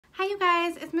you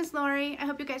guys, it's Miss Laurie. I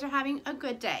hope you guys are having a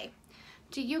good day.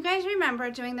 Do you guys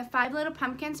remember doing the 5 Little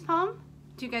Pumpkins poem?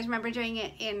 Do you guys remember doing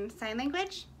it in sign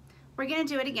language? We're gonna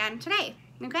do it again today,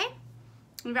 okay?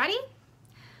 You ready?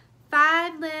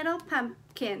 5 little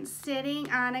pumpkins sitting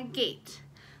on a gate.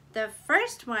 The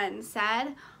first one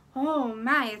said, "Oh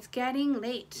my, it's getting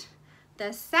late."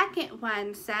 The second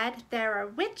one said, "There are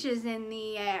witches in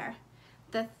the air."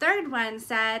 The third one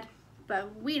said,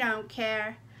 "But we don't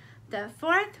care." The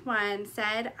fourth one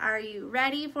said, "Are you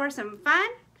ready for some fun?"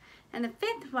 And the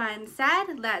fifth one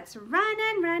said, "Let's run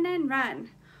and run and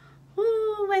run."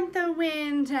 Woo went the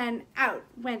wind and out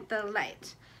went the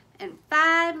light, and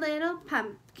 5 little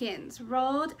pumpkins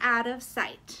rolled out of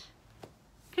sight.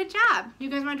 Good job. You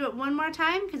guys want to do it one more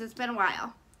time because it's been a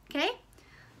while. Okay?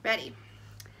 Ready?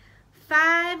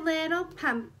 5 little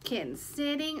pumpkins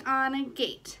sitting on a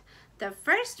gate. The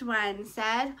first one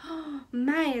said, "Oh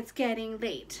my, it's getting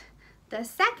late." The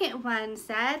second one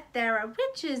said, "There are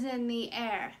witches in the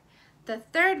air." The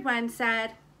third one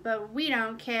said, "But we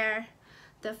don't care."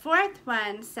 The fourth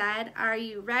one said, "Are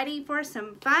you ready for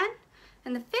some fun?"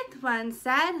 And the fifth one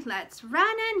said, "Let's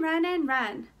run and run and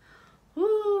run."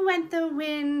 Woo went the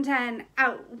wind and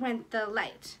out went the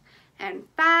light, and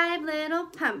 5 little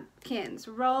pumpkins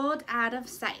rolled out of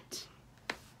sight.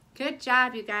 Good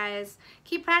job, you guys.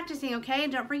 Keep practicing, okay?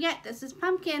 And don't forget, this is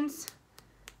pumpkins,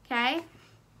 okay?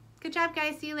 Good job,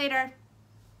 guys. See you later.